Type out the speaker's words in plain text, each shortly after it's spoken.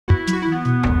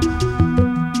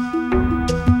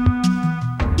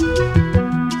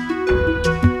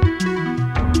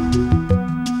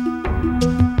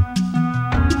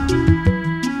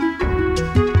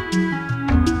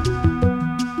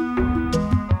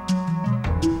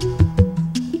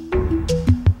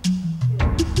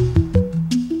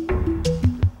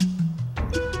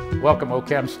Welcome,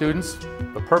 O-Chem students.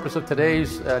 The purpose of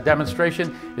today's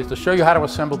demonstration is to show you how to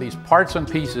assemble these parts and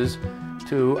pieces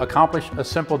to accomplish a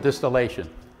simple distillation.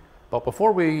 But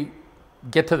before we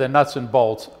get to the nuts and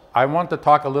bolts, I want to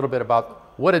talk a little bit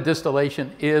about what a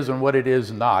distillation is and what it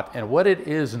is not. And what it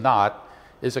is not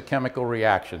is a chemical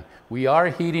reaction. We are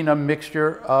heating a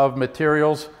mixture of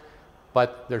materials,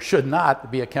 but there should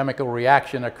not be a chemical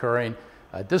reaction occurring.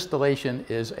 Distillation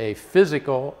is a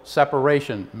physical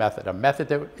separation method, a method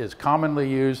that is commonly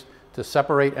used to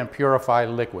separate and purify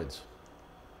liquids.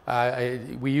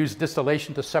 We use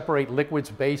distillation to separate liquids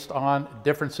based on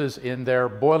differences in their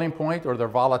boiling point or their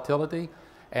volatility.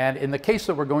 And in the case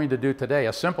that we're going to do today,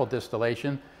 a simple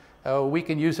distillation, we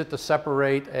can use it to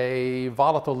separate a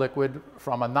volatile liquid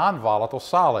from a non-volatile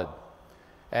solid.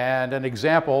 And an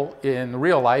example in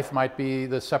real life might be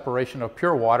the separation of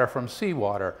pure water from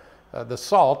seawater. The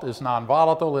salt is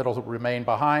non-volatile, it'll remain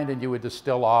behind, and you would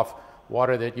distill off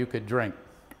water that you could drink.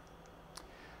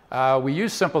 We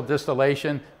use simple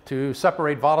distillation to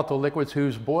separate volatile liquids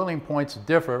whose boiling points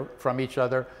differ from each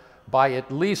other by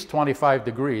at least 25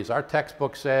 degrees. Our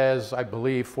textbook says, I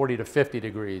believe, 40 to 50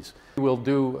 degrees. We'll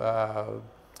do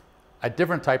a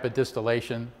different type of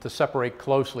distillation to separate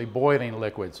closely boiling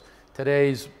liquids.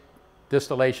 Today's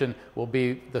distillation will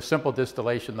be the simple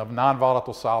distillation of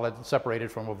non-volatile solid separated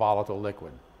from a volatile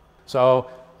liquid. So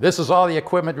this is all the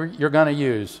equipment you're going to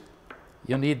use.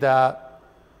 You'll need the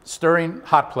stirring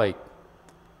hot plate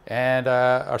and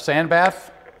our sand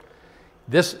bath.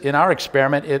 This, in our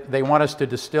experiment, they want us to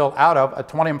distill out of a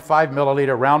 25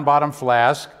 milliliter round bottom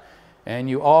flask, and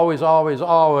you always, always,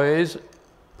 always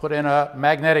put in a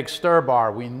magnetic stir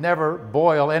bar. We never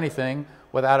boil anything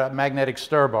without a magnetic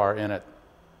stir bar in it.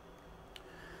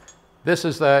 This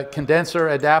is the condenser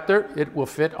adapter. It will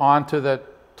fit onto the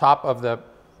top of the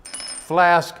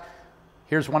flask.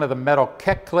 Here's one of the metal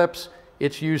keck clips.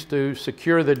 It's used to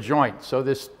secure the joint so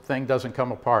this thing doesn't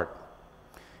come apart.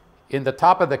 In the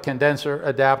top of the condenser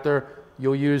adapter,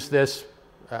 you'll use this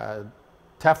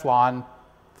Teflon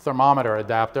thermometer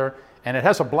adapter, and it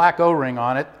has a black O-ring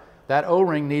on it. That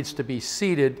O-ring needs to be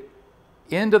seated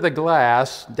into the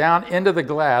glass, down into the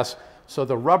glass, so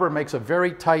the rubber makes a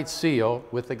very tight seal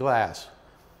with the glass.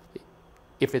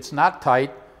 If it's not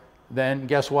tight, then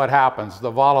guess what happens?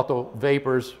 The volatile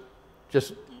vapors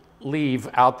just leave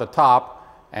out the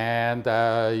top, and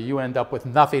you end up with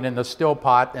nothing in the still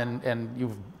pot,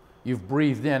 and you've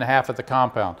breathed in half of the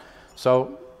compound.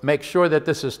 So make sure that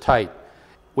this is tight.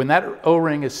 When that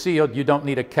O-ring is sealed, you don't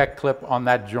need a keck clip on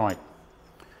that joint.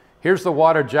 Here's the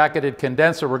water jacketed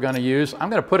condenser we're going to use. I'm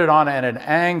going to put it on at an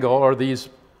angle, or these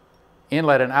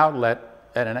inlet and outlet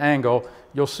at an angle.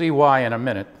 You'll see why in a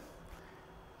minute.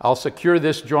 I'll secure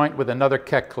this joint with another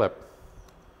keck clip.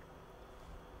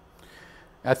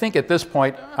 I think at this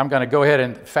point I'm going to go ahead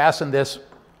and fasten this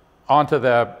onto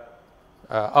the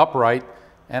upright,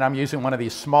 and I'm using one of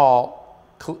these small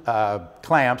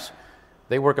clamps.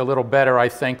 They work a little better, I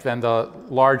think, than the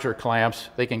larger clamps.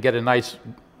 They can get a nice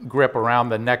grip around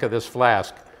the neck of this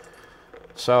flask.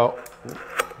 So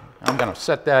I'm going to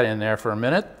set that in there for a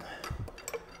minute.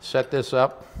 Set this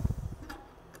up.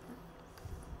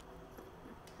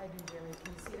 Hi, Jeremy.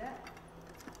 Can you see that?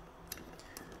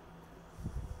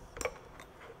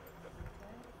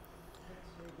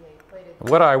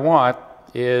 Okay. What I want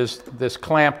is this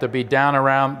clamp to be down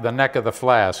around the neck of the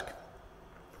flask.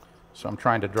 So I'm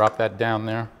trying to drop that down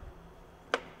there.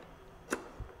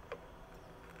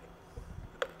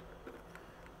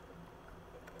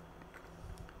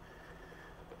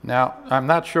 Now, I'm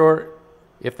not sure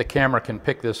if the camera can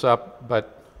pick this up,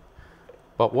 but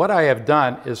what I have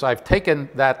done is I've taken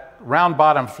that round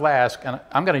bottom flask, and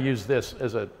I'm going to use this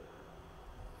as a,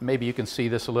 maybe you can see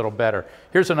this a little better.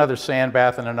 Here's another sand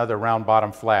bath and another round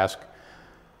bottom flask.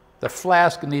 The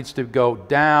flask needs to go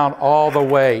down all the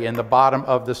way in the bottom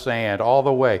of the sand, all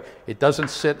the way. It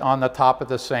doesn't sit on the top of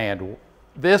the sand.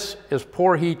 This is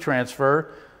poor heat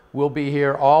transfer. We'll be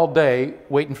here all day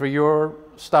waiting for your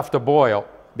stuff to boil,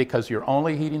 because you're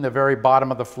only heating the very bottom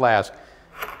of the flask.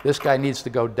 This guy needs to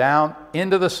go down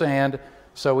into the sand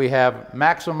so we have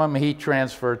maximum heat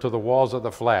transfer to the walls of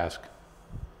the flask.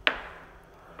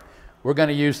 We're going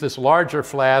to use this larger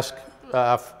flask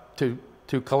to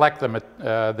collect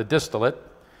the distillate.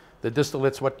 The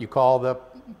distillate's what you call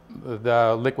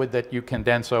the liquid that you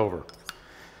condense over.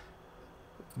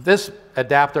 This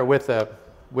adapter with a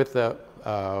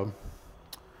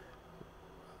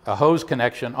hose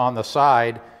connection on the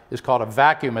side is called a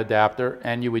vacuum adapter,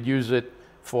 and you would use it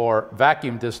for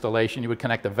vacuum distillation. You would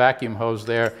connect a vacuum hose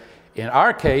there. In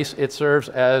our case, it serves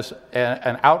as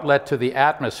an outlet to the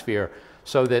atmosphere,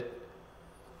 so that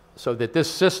this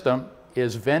system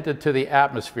is vented to the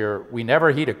atmosphere. We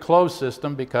never heat a closed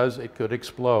system because it could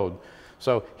explode.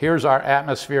 So here's our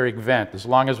atmospheric vent. As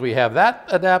long as we have that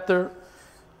adapter,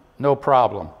 no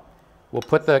problem. We'll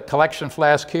put the collection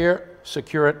flask here,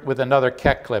 secure it with another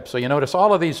Keck clip. So you notice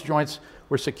all of these joints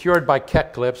were secured by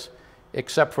Keck clips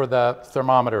except for the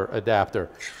thermometer adapter.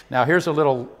 Now here's a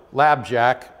little lab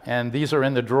jack, and these are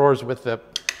in the drawers with the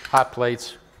hot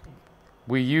plates.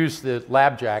 We use the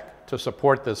lab jack to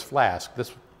support this flask.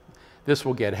 This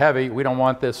will get heavy. We don't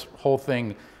want this whole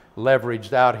thing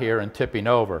leveraged out here and tipping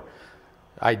over.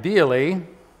 Ideally,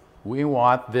 we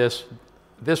want this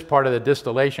part of the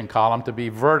distillation column to be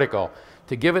vertical.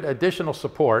 To give it additional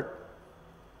support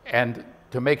and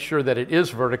to make sure that it is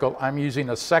vertical, I'm using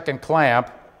a second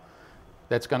clamp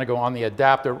that's going to go on the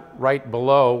adapter right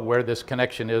below where this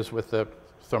connection is with the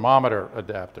thermometer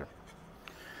adapter.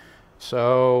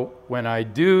 So when I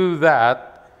do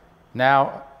that,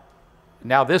 now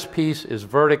this piece is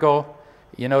vertical.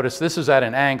 You notice this is at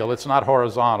an angle. It's not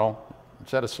horizontal.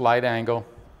 It's at a slight angle.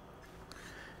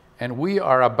 And we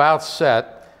are about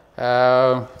set.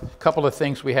 A couple of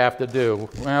things we have to do.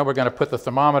 Well, we're going to put the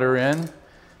thermometer in.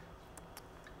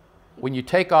 When you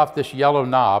take off this yellow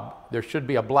knob, there should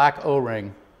be a black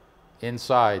O-ring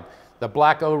inside. The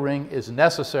black O-ring is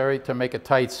necessary to make a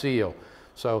tight seal.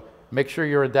 So make sure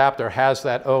your adapter has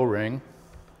that O-ring.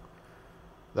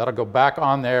 That'll go back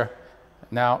on there.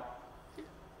 Now,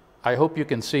 I hope you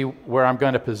can see where I'm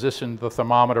going to position the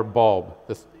thermometer bulb.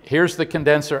 Here's the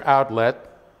condenser outlet,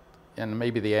 and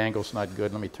maybe the angle's not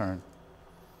good. Let me turn.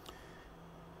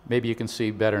 Maybe you can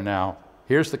see better now.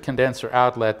 Here's the condenser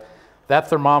outlet. That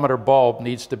thermometer bulb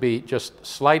needs to be just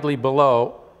slightly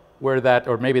below where that,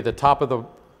 or maybe the top of the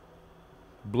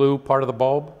blue part of the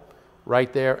bulb,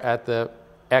 right there at the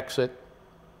exit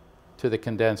to the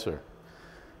condenser.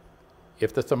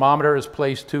 If the thermometer is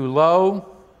placed too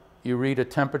low, you read a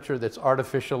temperature that's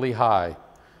artificially high.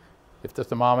 If the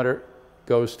thermometer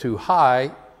goes too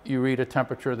high, you read a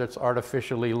temperature that's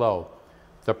artificially low.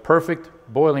 The perfect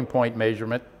boiling point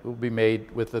measurement will be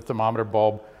made with the thermometer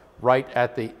bulb right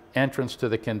at the entrance to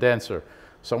the condenser.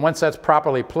 So once that's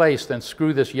properly placed, then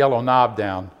screw this yellow knob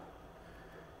down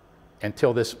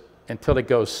until it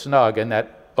goes snug, and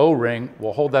that O-ring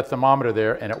will hold that thermometer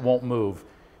there and it won't move.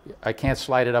 I can't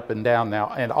slide it up and down now.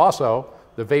 And also,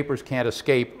 the vapors can't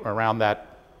escape around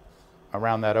that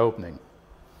opening.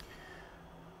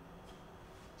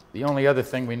 The only other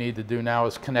thing we need to do now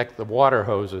is connect the water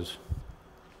hoses.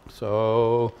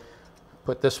 So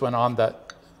put this one on the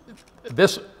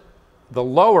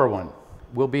lower one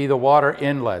will be the water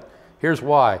inlet. Here's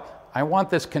why. I want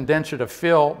this condenser to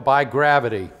fill by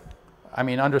gravity. I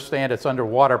mean, understand it's under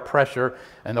water pressure,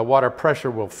 and the water pressure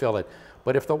will fill it.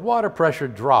 But if the water pressure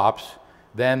drops,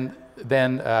 then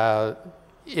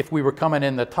if we were coming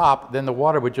in the top, then the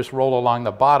water would just roll along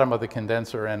the bottom of the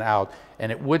condenser and out,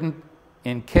 and it wouldn't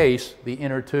encase the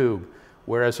inner tube.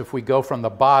 Whereas if we go from the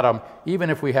bottom, even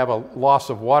if we have a loss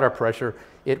of water pressure,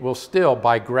 it will still,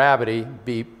 by gravity,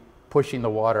 be pushing the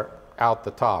water out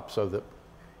the top. So the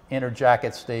inner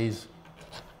jacket stays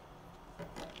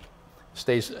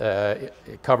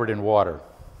covered in water.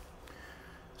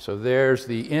 So there's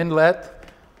the inlet.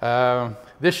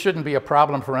 This shouldn't be a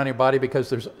problem for anybody because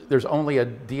there's only a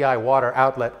DI water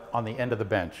outlet on the end of the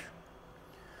bench.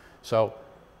 So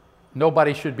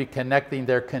nobody should be connecting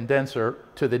their condenser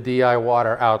to the DI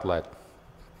water outlet.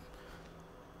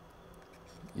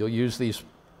 You'll use these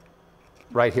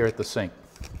right here at the sink.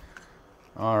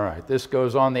 All right, this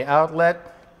goes on the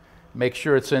outlet. Make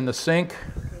sure it's in the sink.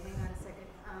 Okay, hang on a second.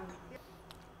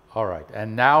 All right,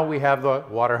 and now we have the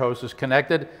water hoses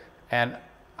connected, and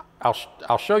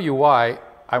I'll show you why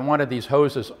I wanted these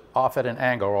hoses off at an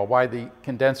angle, or why the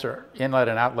condenser inlet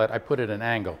and outlet, I put it at an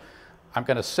angle. I'm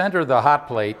going to center the hot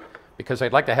plate because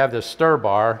I'd like to have this stir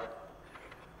bar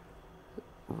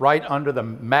right under the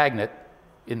magnet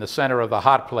in the center of the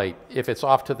hot plate. If it's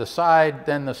off to the side,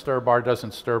 then the stir bar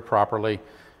doesn't stir properly.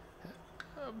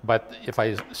 But if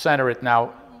I center it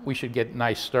now, we should get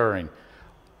nice stirring.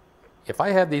 If I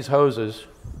have these hoses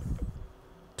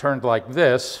turned like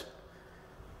this,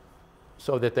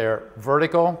 so that they're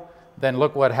vertical, then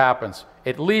look what happens.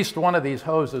 At least one of these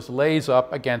hoses lays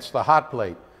up against the hot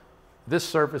plate. This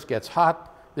surface gets hot.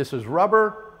 This is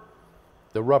rubber.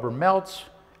 The rubber melts,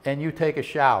 and you take a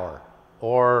shower,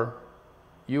 or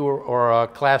you or a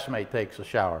classmate takes a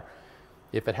shower.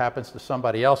 If it happens to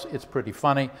somebody else, it's pretty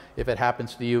funny. If it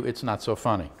happens to you, it's not so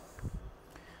funny.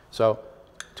 So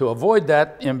to avoid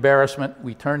that embarrassment,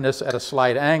 we turn this at a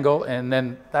slight angle, and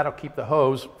then that'll keep the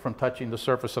hose from touching the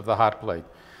surface of the hot plate.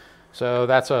 So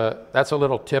that's a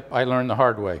little tip I learned the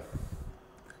hard way.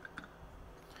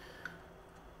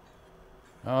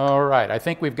 All right, I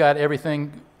think we've got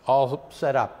everything all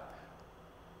set up.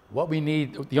 What we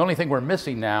need, the only thing we're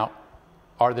missing now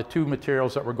are the two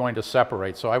materials that we're going to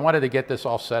separate. So I wanted to get this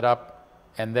all set up,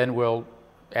 and then we'll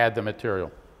add the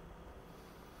material.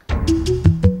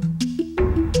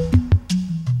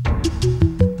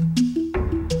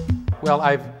 Well,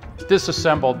 I've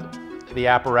disassembled the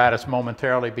apparatus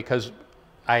momentarily because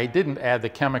I didn't add the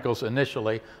chemicals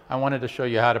initially. I wanted to show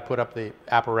you how to put up the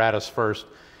apparatus first.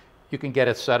 You can get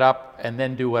it set up and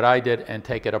then do what I did and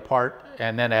take it apart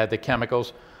and then add the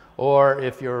chemicals. Or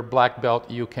if you're a black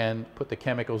belt, you can put the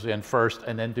chemicals in first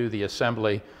and then do the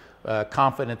assembly,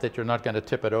 confident that you're not going to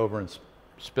tip it over and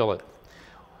spill it.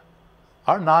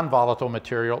 Our non-volatile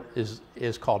material is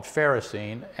called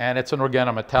ferrocene, and it's an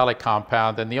organometallic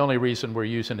compound, and the only reason we're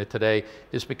using it today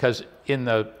is because in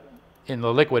the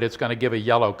liquid it's going to give a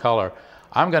yellow color.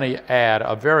 I'm going to add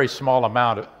a very small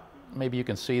amount, maybe you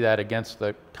can see that against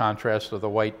the contrast of the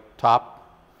white top.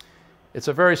 It's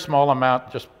a very small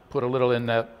amount, just put a little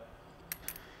into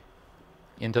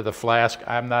the flask.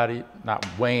 I'm not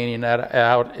weighing that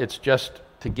out, it's just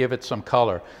to give it some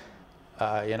color.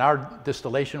 In our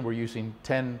distillation, we're using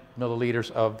 10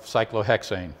 milliliters of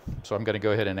cyclohexane. So I'm going to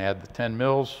go ahead and add the 10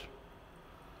 mils.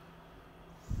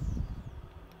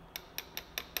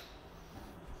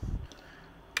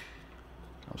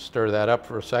 I'll stir that up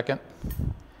for a second.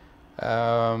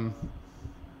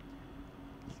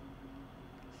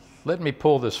 Let me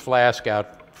pull this flask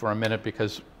out for a minute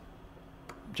because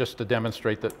just to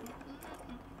demonstrate that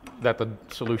the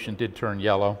solution did turn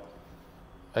yellow.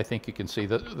 I think you can see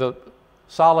the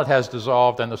solid has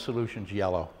dissolved and the solution's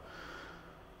yellow.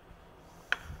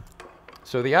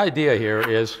 So the idea here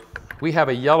is we have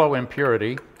a yellow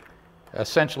impurity,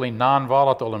 essentially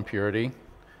non-volatile impurity.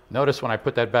 Notice when I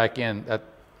put that back in, that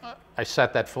I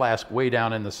set that flask way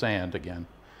down in the sand again.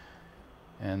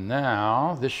 And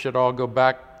now this should all go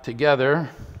back together.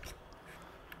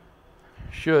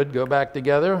 Should go back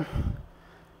together.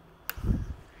 Here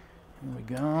we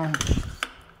go.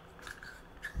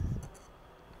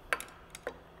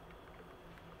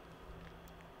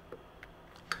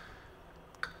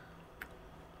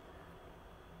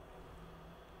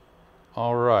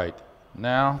 All right,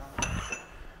 now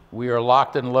we are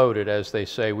locked and loaded, as they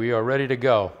say. We are ready to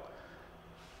go.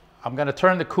 I'm going to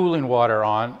turn the cooling water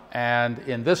on, and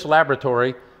in this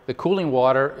laboratory, the cooling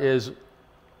water is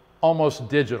almost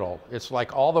digital. It's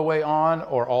like all the way on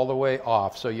or all the way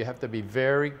off, so you have to be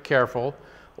very careful,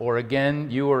 or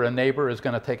again, you or a neighbor is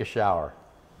going to take a shower.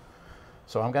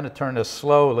 So I'm going to turn this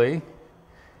slowly,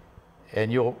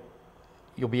 and you'll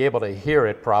be able to hear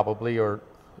it probably, or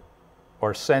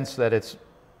sense that it's,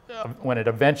 when it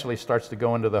eventually starts to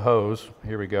go into the hose.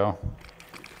 Here we go.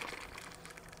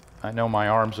 I know my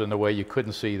arm's in the way, you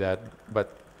couldn't see that,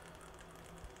 but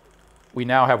we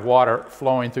now have water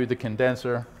flowing through the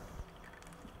condenser.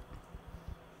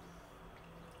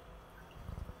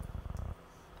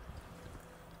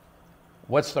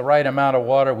 What's the right amount of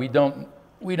water? We don't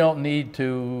need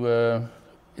to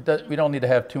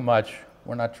have too much.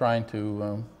 We're not trying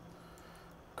to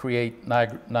create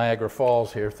Niagara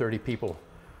Falls here, 30 people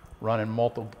running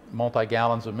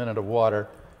multi-gallons a minute of water,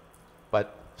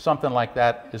 but something like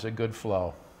that is a good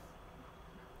flow.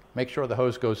 Make sure the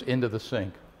hose goes into the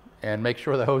sink, and make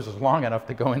sure the hose is long enough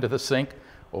to go into the sink,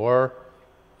 or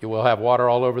you will have water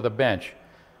all over the bench.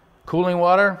 Cooling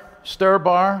water, stir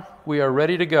bar, we are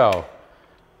ready to go.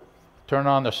 Turn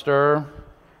on the stir,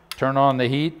 turn on the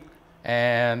heat,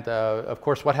 and of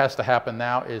course what has to happen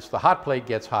now is the hot plate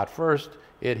gets hot first.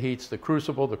 It heats the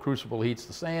crucible heats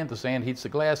the sand heats the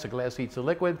glass heats the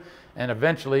liquid, and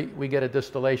eventually we get a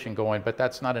distillation going, but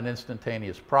that's not an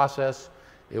instantaneous process.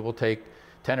 It will take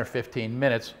 10 or 15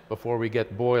 minutes before we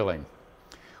get boiling.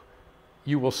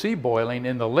 You will see boiling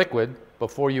in the liquid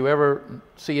before you ever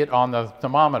see it on the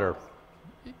thermometer.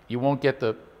 You won't get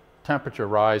the temperature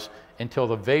rise until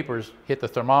the vapors hit the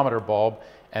thermometer bulb,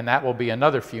 and that will be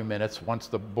another few minutes once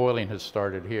the boiling has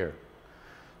started here.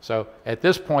 So at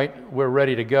this point, we're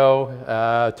ready to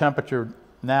go. Temperature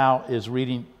now is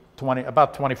reading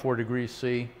about 24 degrees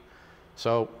C.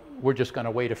 So we're just going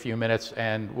to wait a few minutes,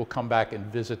 and we'll come back and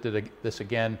visit this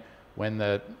again when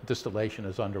the distillation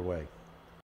is underway.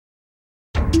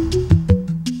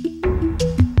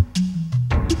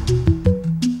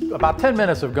 About 10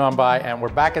 minutes have gone by, and we're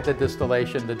back at the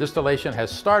distillation. The distillation has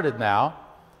started now,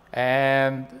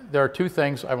 and there are two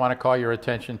things I want to call your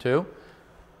attention to.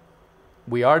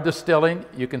 We are distilling.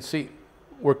 You can see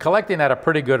we're collecting at a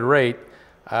pretty good rate.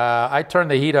 I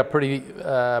turned the heat up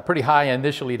pretty high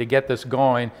initially to get this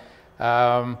going.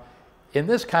 In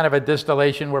this kind of a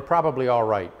distillation, we're probably all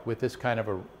right with this kind of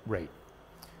a rate.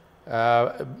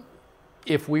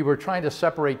 If we were trying to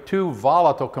separate two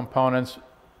volatile components,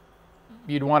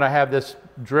 you'd want to have this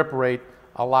drip rate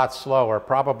a lot slower,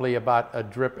 probably about a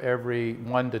drip every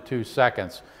 1 to 2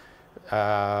 seconds.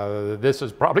 This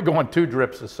is probably going 2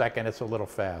 drips a second. It's a little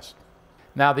fast.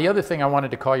 Now, the other thing I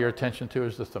wanted to call your attention to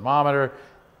is the thermometer.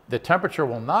 The temperature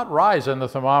will not rise in the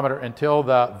thermometer until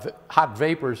the hot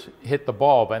vapors hit the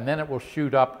bulb, and then it will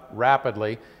shoot up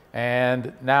rapidly.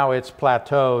 And now it's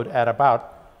plateaued at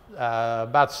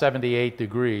about 78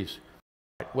 degrees.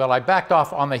 Well, I backed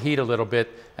off on the heat a little bit,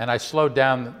 and I slowed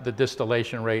down the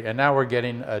distillation rate, and now we're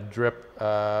getting a drip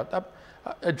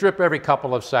every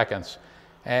couple of seconds.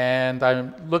 And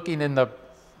I'm looking in the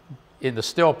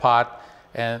still pot,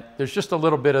 and there's just a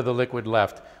little bit of the liquid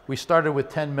left. We started with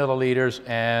 10 milliliters,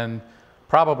 and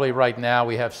probably right now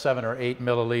we have 7 or 8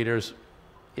 milliliters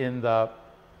in the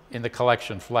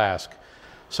collection flask.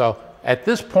 So at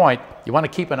this point, you want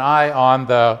to keep an eye on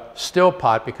the still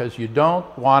pot, because you don't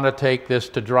want to take this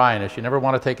to dryness. You never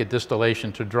want to take a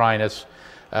distillation to dryness.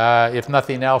 If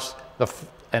nothing else,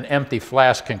 an empty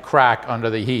flask can crack under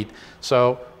the heat.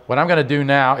 So what I'm going to do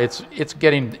now, it's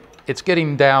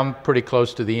getting down pretty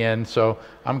close to the end. So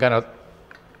I'm going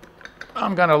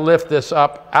to lift this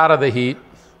up out of the heat,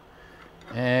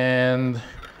 and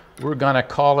we're going to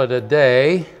call it a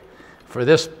day for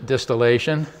this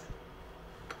distillation.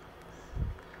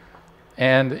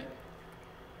 And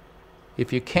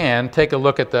if you can, take a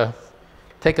look at the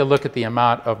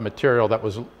amount of material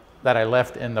that I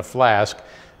left in the flask.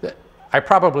 I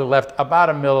probably left about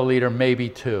a milliliter, maybe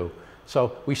 2.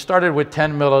 So we started with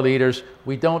 10 milliliters.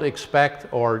 We don't expect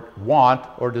or want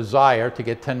or desire to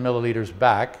get 10 milliliters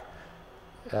back.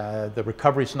 The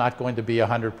recovery is not going to be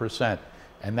 100%,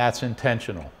 and that's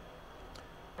intentional.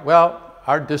 Well,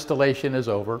 our distillation is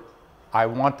over. I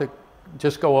want to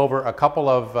just go over a couple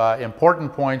of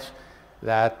important points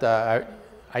that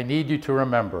I need you to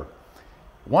remember.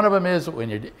 One of them is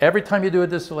every time you do a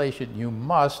distillation, you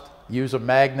must use a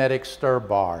magnetic stir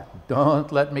bar.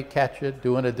 Don't let me catch you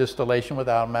doing a distillation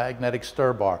without a magnetic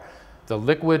stir bar. The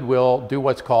liquid will do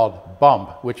what's called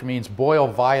bump, which means boil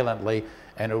violently,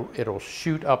 and it'll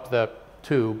shoot up the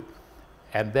tube,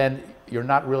 and then you're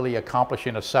not really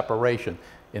accomplishing a separation.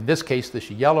 In this case,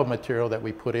 this yellow material that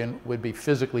we put in would be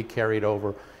physically carried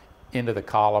over into the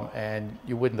column, and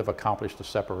you wouldn't have accomplished a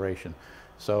separation.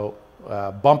 So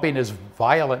bumping is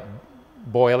violent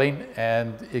boiling,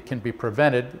 and it can be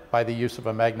prevented by the use of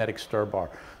a magnetic stir bar.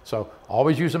 So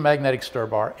always use a magnetic stir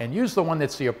bar, and use the one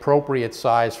that's the appropriate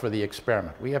size for the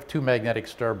experiment. We have 2 magnetic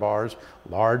stir bars,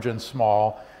 large and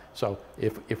small. So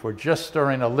if we're just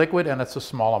stirring a liquid and it's a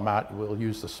small amount, we'll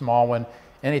use the small one.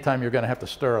 Anytime you're going to have to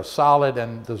stir a solid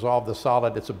and dissolve the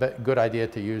solid, it's a good idea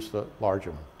to use the larger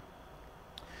one.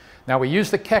 Now, we use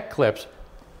the Keck clips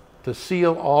to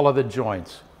seal all of the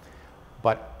joints.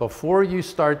 But before you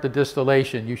start the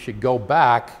distillation, you should go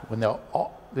back when the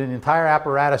entire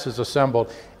apparatus is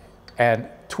assembled and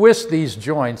twist these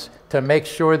joints to make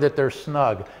sure that they're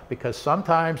snug, because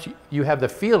sometimes you have the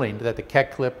feeling that the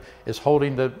Keck clip is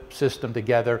holding the system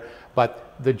together,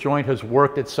 but the joint has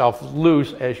worked itself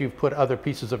loose as you've put other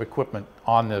pieces of equipment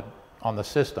on the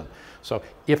system. So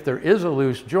if there is a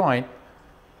loose joint,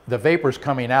 the vapor's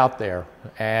coming out there,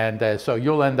 and so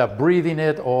you'll end up breathing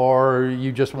it, or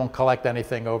you just won't collect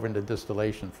anything over in the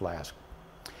distillation flask.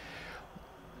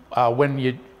 When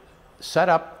you set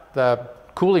up the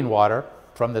cooling water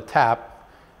from the tap,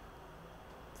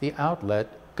 the outlet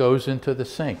goes into the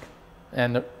sink.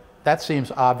 And that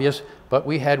seems obvious, but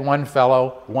we had one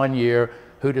fellow one year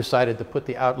who decided to put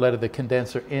the outlet of the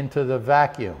condenser into the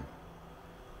vacuum.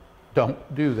 Don't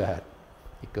do that.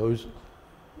 It goes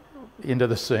into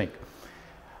the sink.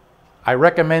 I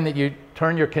recommend that you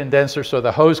turn your condenser so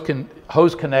the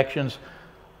hose connections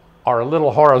are a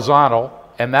little horizontal,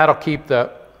 and that'll keep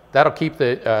the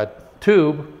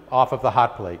tube off of the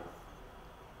hot plate.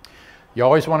 You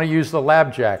always want to use the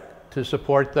lab jack to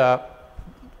support the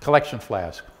collection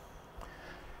flask.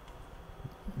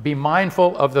 Be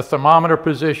mindful of the thermometer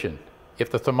position. If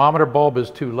the thermometer bulb is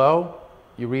too low,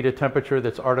 you read a temperature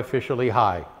that's artificially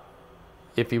high.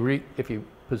 If you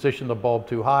position the bulb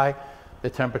too high, the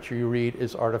temperature you read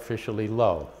is artificially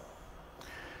low.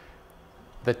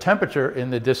 The temperature in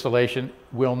the distillation,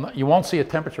 you won't see a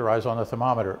temperature rise on the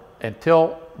thermometer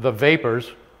until the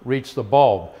vapors reach the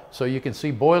bulb. So you can see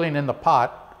boiling in the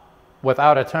pot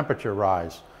without a temperature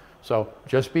rise. So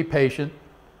just be patient,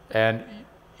 and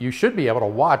you should be able to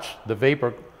watch the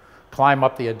vapor climb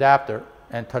up the adapter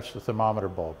and touch the thermometer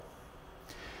bulb.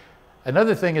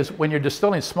 Another thing is, when you're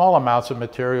distilling small amounts of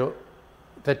material,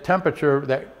 the temperature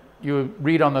that you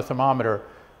read on the thermometer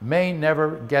may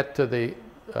never get to the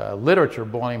literature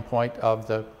boiling point of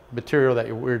the material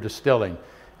that we're distilling.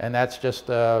 And that's just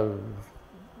the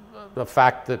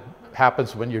fact that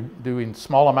happens when you're doing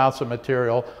small amounts of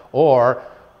material, or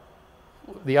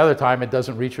the other time it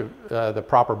doesn't reach the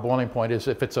proper boiling point is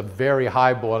if it's a very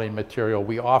high boiling material.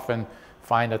 We often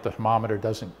find that the thermometer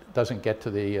doesn't get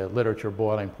to the literature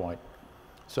boiling point.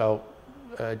 So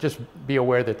just be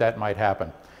aware that that might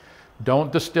happen.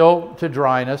 Don't distill to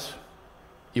dryness.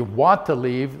 You want to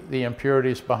leave the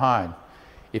impurities behind.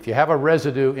 If you have a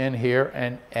residue in here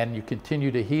and you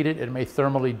continue to heat it, it may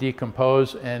thermally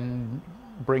decompose and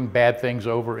bring bad things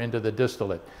over into the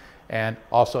distillate. And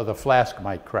also the flask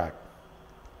might crack.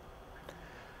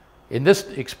 In this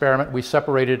experiment, we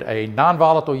separated a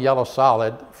non-volatile yellow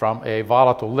solid from a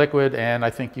volatile liquid, and I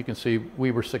think you can see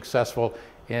we were successful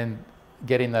in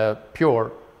getting the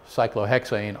pure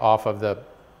cyclohexane off of the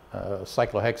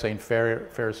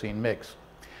cyclohexane-ferrocene mix.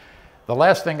 The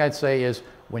last thing I'd say is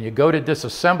when you go to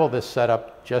disassemble this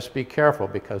setup, just be careful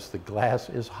because the glass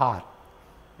is hot.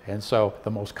 And so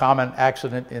the most common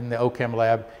accident in the O-Chem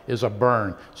lab is a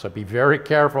burn. So be very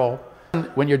careful.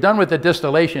 When you're done with the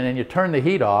distillation and you turn the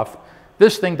heat off,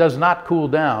 this thing does not cool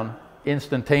down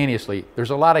instantaneously.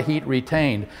 There's a lot of heat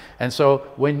retained. And so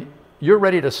when you're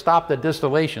ready to stop the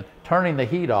distillation, turning the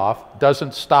heat off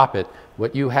doesn't stop it.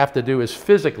 What you have to do is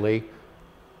physically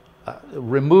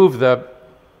remove the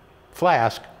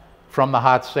flask from the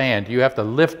hot sand. You have to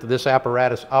lift this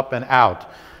apparatus up and out.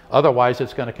 Otherwise,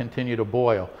 it's going to continue to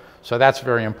boil. So that's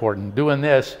very important. Doing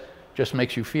this just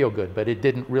makes you feel good, but it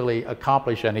didn't really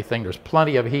accomplish anything. There's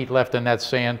plenty of heat left in that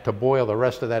sand to boil the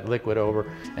rest of that liquid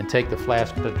over and take the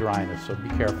flask to dryness, so be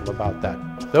careful about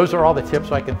that. Those are all the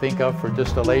tips I can think of for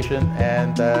distillation,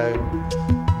 and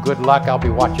good luck. I'll be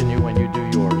watching you when you do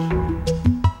yours.